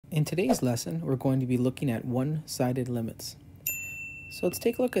In today's lesson, we're going to be looking at one-sided limits. So let's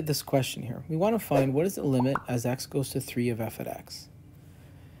take a look at this question here. We want to find what is the limit as x goes to 3 of f at x.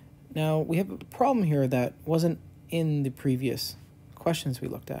 Now, we have a problem here that wasn't in the previous questions we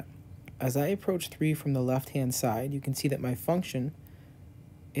looked at. As I approach 3 from the left-hand side, you can see that my function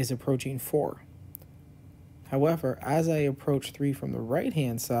is approaching 4. However, as I approach 3 from the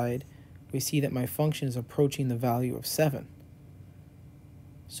right-hand side, we see that my function is approaching the value of 7.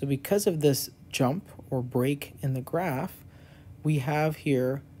 So because of this jump or break in the graph, we have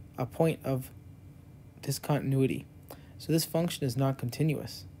here a point of discontinuity. So this function is not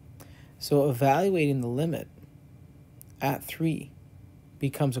continuous. So evaluating the limit at 3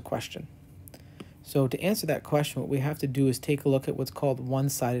 becomes a question. So to answer that question, what we have to do is take a look at what's called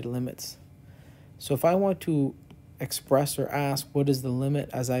one-sided limits. So if I want to express or ask what is the limit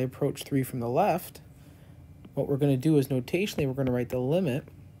as I approach 3 from the left, what we're going to do is notationally we're going to write the limit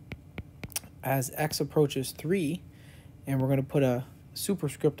as x approaches 3, and we're going to put a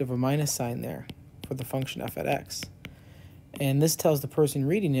superscript of a minus sign there for the function f at x. And this tells the person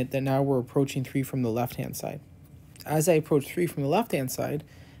reading it that now we're approaching 3 from the left-hand side. As I approach 3 from the left-hand side,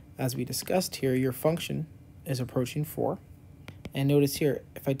 as we discussed here, your function is approaching 4. And notice here,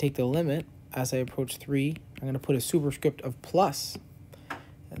 if I take the limit as I approach 3, I'm going to put a superscript of plus.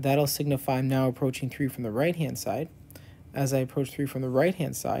 That'll signify I'm now approaching 3 from the right-hand side. As I approach 3 from the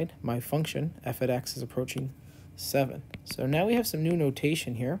right-hand side, my function, f at x, is approaching 7. So now we have some new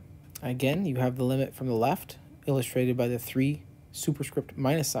notation here. Again, you have the limit from the left, illustrated by the 3 superscript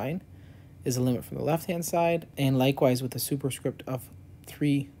minus sign, is the limit from the left-hand side. And likewise with the superscript of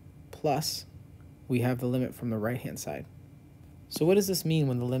 3 plus, we have the limit from the right-hand side. So what does this mean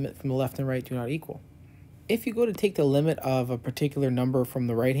when the limit from the left and right do not equal? If you go to take the limit of a particular number from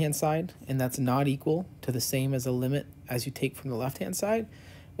the right-hand side, and that's not equal to the same as a limit as you take from the left-hand side,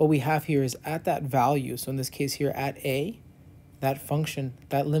 what we have here is at that value, so in this case here at a, that function,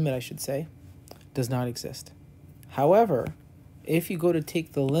 that limit I should say, does not exist. However, if you go to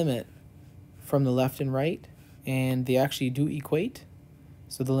take the limit from the left and right, and they actually do equate,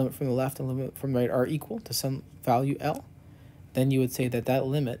 so the limit from the left and the limit from the right are equal to some value L, then you would say that that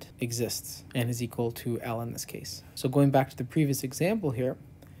limit exists and is equal to L in this case. So going back to the previous example here,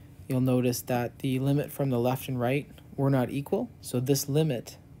 you'll notice that the limit from the left and right were not equal, so this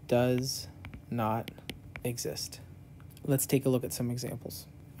limit does not exist. Let's take a look at some examples.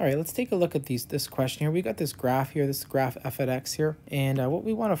 All right, let's take a look at this question here. We got this graph here, this graph f at x here, and what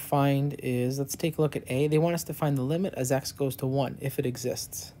we want to find is, let's take a look at A. They want us to find the limit as x goes to 1, if it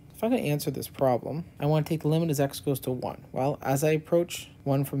exists. If I'm going to answer this problem, I want to take the limit as x goes to 1. Well, as I approach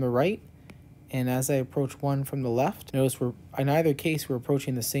 1 from the right, and as I approach 1 from the left, notice in either case we're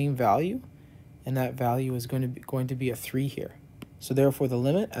approaching the same value, and that value is going to be a 3 here. So therefore the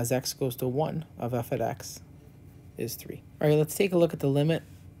limit as x goes to 1 of f at x is 3. All right, let's take a look at the limit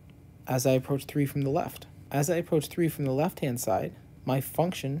as I approach 3 from the left. As I approach 3 from the left-hand side, my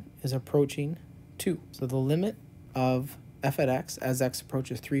function is approaching 2. So the limit of f at x as x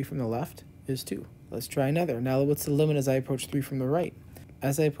approaches 3 from the left is 2. Let's try another. Now what's the limit as I approach 3 from the right?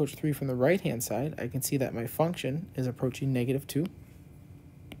 As I approach 3 from the right-hand side, I can see that my function is approaching -2.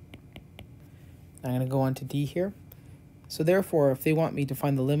 I'm going to go on to D here. So therefore, if they want me to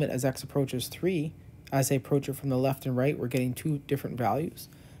find the limit as x approaches 3, as I approach it from the left and right, we're getting 2 different values.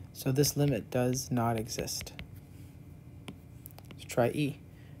 So this limit does not exist. Let's try E.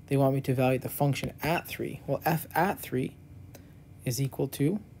 They want me to evaluate the function at 3. Well, f at 3 is equal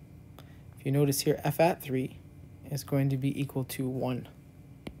to, if you notice here, f at 3 is going to be equal to 1.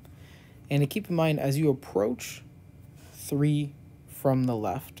 And to keep in mind, as you approach 3 from the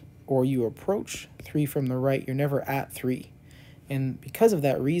left, or you approach 3 from the right, you're never at 3. And because of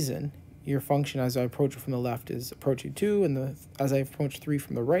that reason, your function as I approach it from the left is approaching 2, and as I approach 3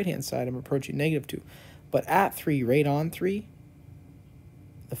 from the right-hand side, I'm approaching -2. But at 3, right on 3,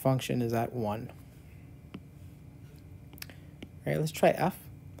 the function is at 1. All right, let's try F.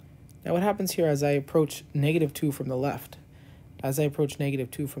 Now what happens here as I approach -2 from the left? As I approach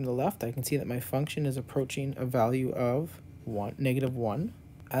 -2 from the left, I can see that my function is approaching a value of -1.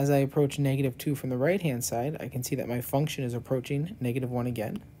 As I approach -2 from the right-hand side, I can see that my function is approaching -1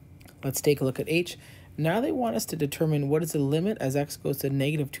 again. Let's take a look at H. Now they want us to determine what is the limit as x goes to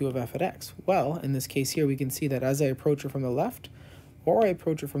 -2 of f at x. Well, in this case here, we can see that as I approach it from the left or I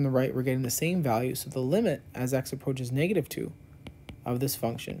approach it from the right, we're getting the same value. So the limit as x approaches -2 of this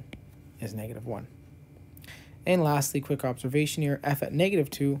function is -1. And lastly, quick observation here, f at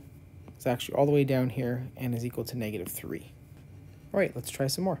 -2 is actually all the way down here and is equal to -3. All right, let's try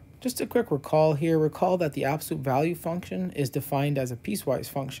some more. Just a quick recall here. Recall that the absolute value function is defined as a piecewise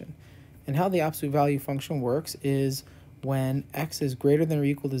function. And how the absolute value function works is when x is greater than or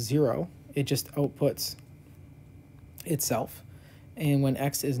equal to 0, it just outputs itself. And when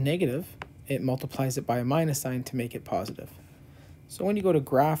x is negative, it multiplies it by a minus sign to make it positive. So when you go to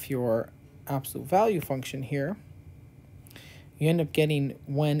graph your absolute value function here, you end up getting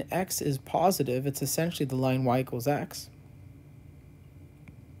when x is positive, it's essentially the line y equals x,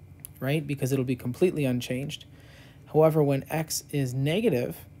 right? Because it'll be completely unchanged. However, when x is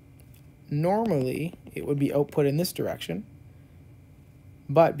negative, normally it would be output in this direction.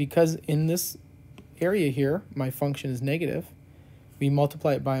 But because in this area here, my function is negative, we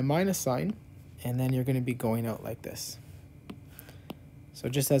multiply it by a minus sign, and then you're going to be going out like this. So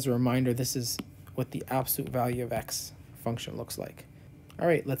just as a reminder, this is what the absolute value of x function looks like. All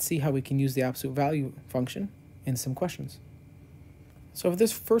right, let's see how we can use the absolute value function in some questions. So for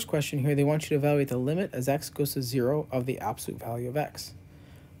this first question here, they want you to evaluate the limit as x goes to 0 of the absolute value of x.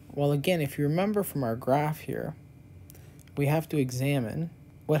 Well, again, if you remember from our graph here, we have to examine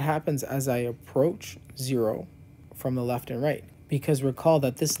what happens as I approach 0 from the left and right. Because recall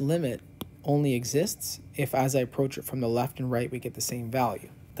that this limit only exists if as I approach it from the left and right, we get the same value.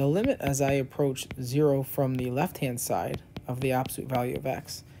 The limit as I approach 0 from the left-hand side of the absolute value of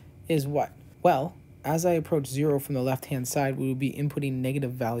x is what? Well, as I approach 0 from the left-hand side, we will be inputting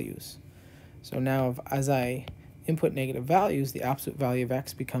negative values. So now as I input negative values, the absolute value of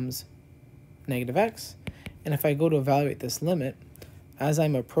x becomes negative x. And if I go to evaluate this limit, as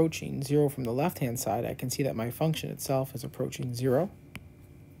I'm approaching 0 from the left-hand side, I can see that my function itself is approaching 0.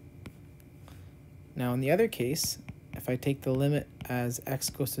 Now in the other case, if I take the limit as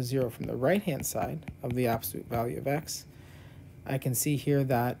x goes to 0 from the right-hand side of the absolute value of x, I can see here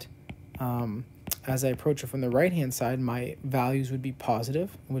that as I approach it from the right-hand side, my values would be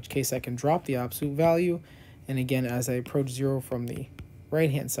positive, in which case I can drop the absolute value. And again, as I approach 0 from the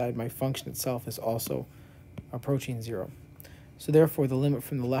right-hand side, my function itself is also approaching 0. So therefore, the limit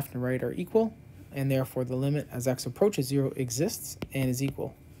from the left and right are equal, and therefore the limit as x approaches 0 exists and is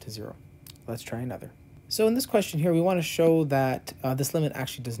equal to 0. Let's try another. So in this question here, we want to show that this limit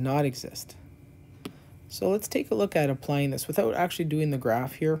actually does not exist. So let's take a look at applying this without actually doing the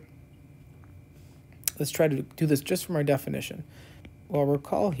graph here. Let's try to do this just from our definition. Well,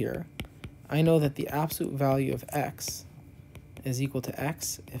 recall here, I know that the absolute value of x is equal to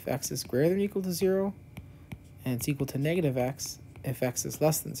x if x is greater than or equal to 0, and it's equal to negative x if x is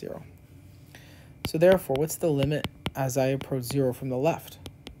less than 0. So therefore, what's the limit as I approach 0 from the left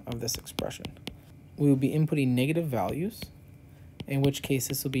of this expression? We will be inputting negative values, in which case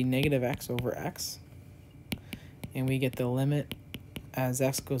this will be negative x over x, and we get the limit as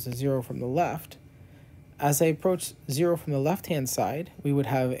x goes to 0 from the left. As I approach 0 from the left-hand side, we would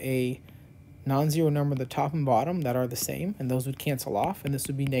have a non-zero number at the top and bottom that are the same, and those would cancel off, and this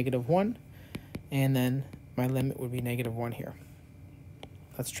would be negative 1, and then my limit would be negative 1 here.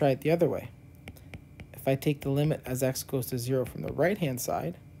 Let's try it the other way. If I take the limit as x goes to 0 from the right-hand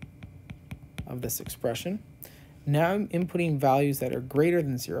side of this expression, now I'm inputting values that are greater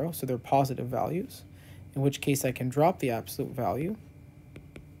than 0, so they're positive values, in which case I can drop the absolute value,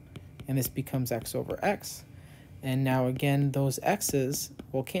 and this becomes x over x. And now again, those x's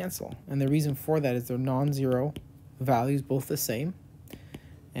will cancel. And the reason for that is they're non-zero values, both the same,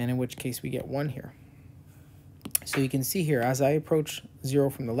 and in which case we get 1 here. So you can see here, as I approach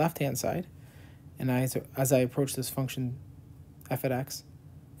 0 from the left-hand side, and as I approach this function f at x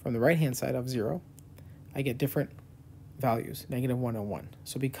from the right-hand side of 0, I get different values, negative 1 and 1.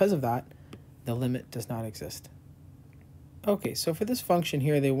 So because of that, the limit does not exist. Okay, so for this function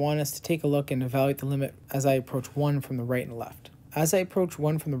here, they want us to take a look and evaluate the limit as I approach 1 from the right and left. As I approach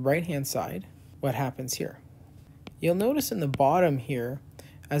 1 from the right-hand side, what happens here? You'll notice in the bottom here,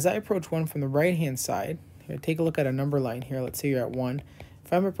 as I approach 1 from the right-hand side, here, take a look at a number line here. Let's say you're at 1.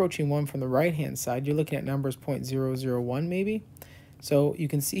 If I'm approaching 1 from the right-hand side, you're looking at numbers 0.001 maybe. So you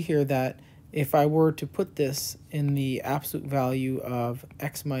can see here that if I were to put this in the absolute value of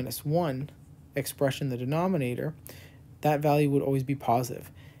x minus 1 expression, the denominator, that value would always be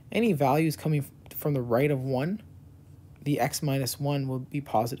positive. Any values coming from the right of 1, the x minus 1 will be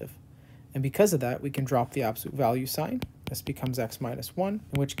positive. And because of that, we can drop the absolute value sign. This becomes x minus 1,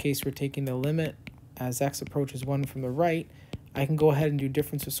 in which case we're taking the limit as x approaches 1 from the right. I can go ahead and do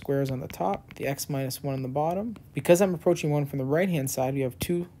difference of squares on the top, the x minus 1 on the bottom. Because I'm approaching 1 from the right-hand side, we have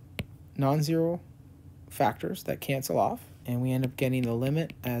 2 non-zero factors that cancel off, and we end up getting the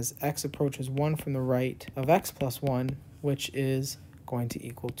limit as x approaches 1 from the right of x plus 1, which is going to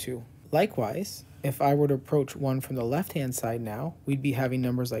equal 2. Likewise, if I were to approach 1 from the left-hand side now, we'd be having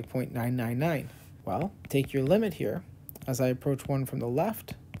numbers like 0.999. Well, take your limit here. As I approach 1 from the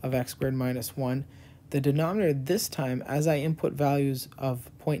left of x squared minus 1, the denominator this time, as I input values of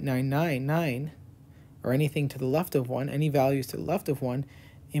 0.999, or anything to the left of 1, any values to the left of 1,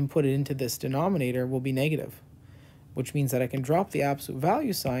 inputted into this denominator will be negative, which means that I can drop the absolute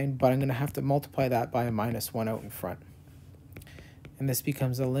value sign, but I'm going to have to multiply that by a minus 1 out in front. And this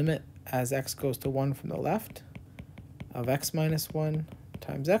becomes a limit as x goes to 1 from the left of x minus 1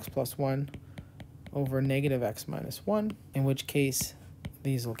 times x plus 1 over negative x minus 1, in which case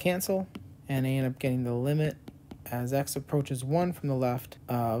these will cancel, and I end up getting the limit as x approaches 1 from the left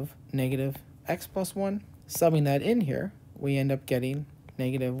of negative x plus 1. Subbing that in here, we end up getting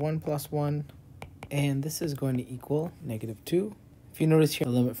negative 1 plus 1, and this is going to equal negative 2. If you notice here,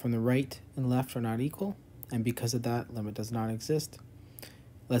 the limit from the right and left are not equal, and because of that, limit does not exist.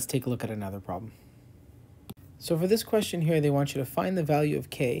 Let's take a look at another problem. So for this question here, they want you to find the value of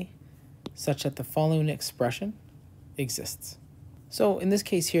k such that the following expression exists. So in this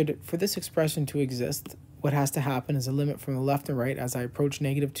case here, for this expression to exist, what has to happen is a limit from the left and right as I approach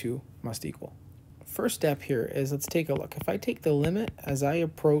negative 2 must equal. First step here is, let's take a look. If I take the limit as I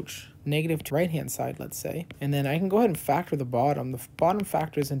approach negative to right-hand side, let's say, and then I can go ahead and factor the bottom. The bottom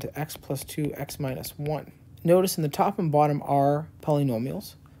factors into x plus 2, x minus 1. Notice in the top and bottom are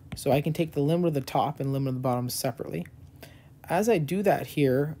polynomials, so I can take the limit of the top and limit of the bottom separately. As I do that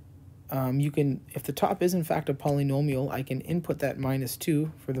here, if the top is in fact a polynomial, I can input that minus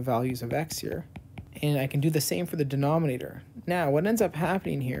 2 for the values of x here, and I can do the same for the denominator. Now, what ends up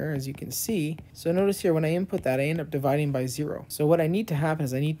happening here, as you can see, so notice here when I input that, I end up dividing by 0. So what I need to happen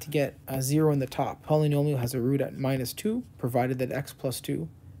is I need to get a 0 in the top. Polynomial has a root at minus 2, provided that x plus 2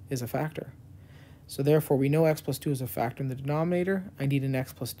 is a factor. So therefore, we know x plus 2 is a factor in the denominator. I need an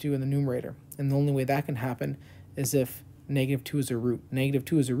x plus 2 in the numerator. And the only way that can happen is if negative 2 is a root. Negative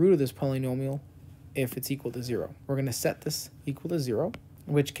 2 is a root of this polynomial if it's equal to 0. We're going to set this equal to 0,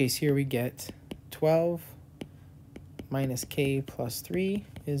 in which case here we get 12 minus k plus 3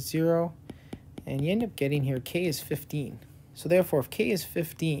 is 0. And you end up getting here k is 15. So therefore, if k is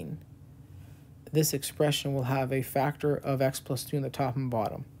 15, this expression will have a factor of x plus 2 in the top and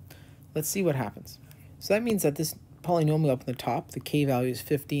bottom. Let's see what happens. So that means that this polynomial up in the top, the k value is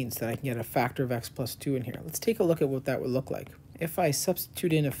 15, so that I can get a factor of x plus 2 in here. Let's take a look at what that would look like. If I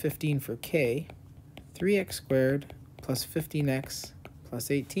substitute in a 15 for k, 3x squared plus 15x plus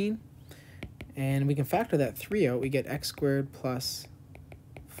 18, and we can factor that 3 out, we get x squared plus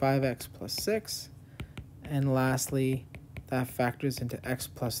 5x plus 6, and lastly, that factors into x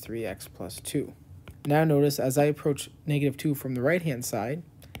plus 3x plus 2. Now notice, as I approach negative 2 from the right-hand side,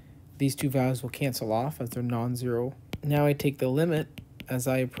 these two values will cancel off as they're non-zero. Now I take the limit as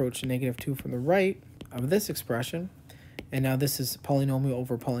I approach negative 2 from the right of this expression, and now this is polynomial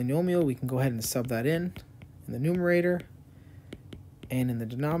over polynomial. We can go ahead and sub that in the numerator, and in the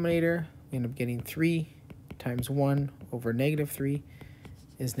denominator, we end up getting 3 times 1 over negative 3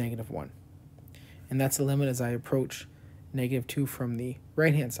 is negative 1. And that's the limit as I approach negative 2 from the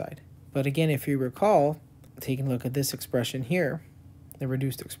right-hand side. But again, if you recall, taking a look at this expression here, the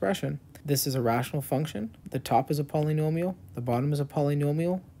reduced expression, this is a rational function. The top is a polynomial, the bottom is a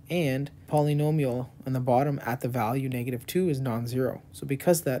polynomial, and polynomial on the bottom at the value negative 2 is non-zero. So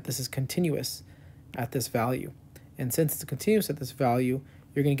because of that, this is continuous at this value. And since it's continuous at this value,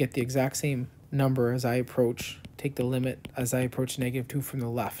 you're going to get the exact same number as I approach, take the limit as I approach negative 2 from the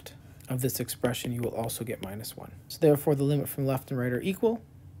left of this expression, you will also get minus 1. So therefore, the limit from left and right are equal,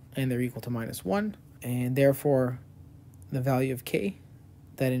 and they're equal to minus 1, and therefore, the value of k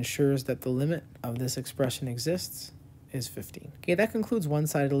that ensures that the limit of this expression exists is 15. Okay, that concludes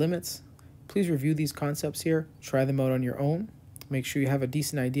one-sided limits. Please review these concepts here, try them out on your own. Make sure you have a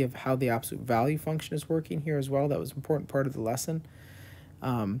decent idea of how the absolute value function is working here as well. That was an important part of the lesson.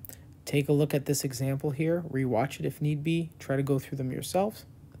 Take a look at this example here, rewatch it if need be, try to go through them yourself.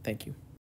 Thank you.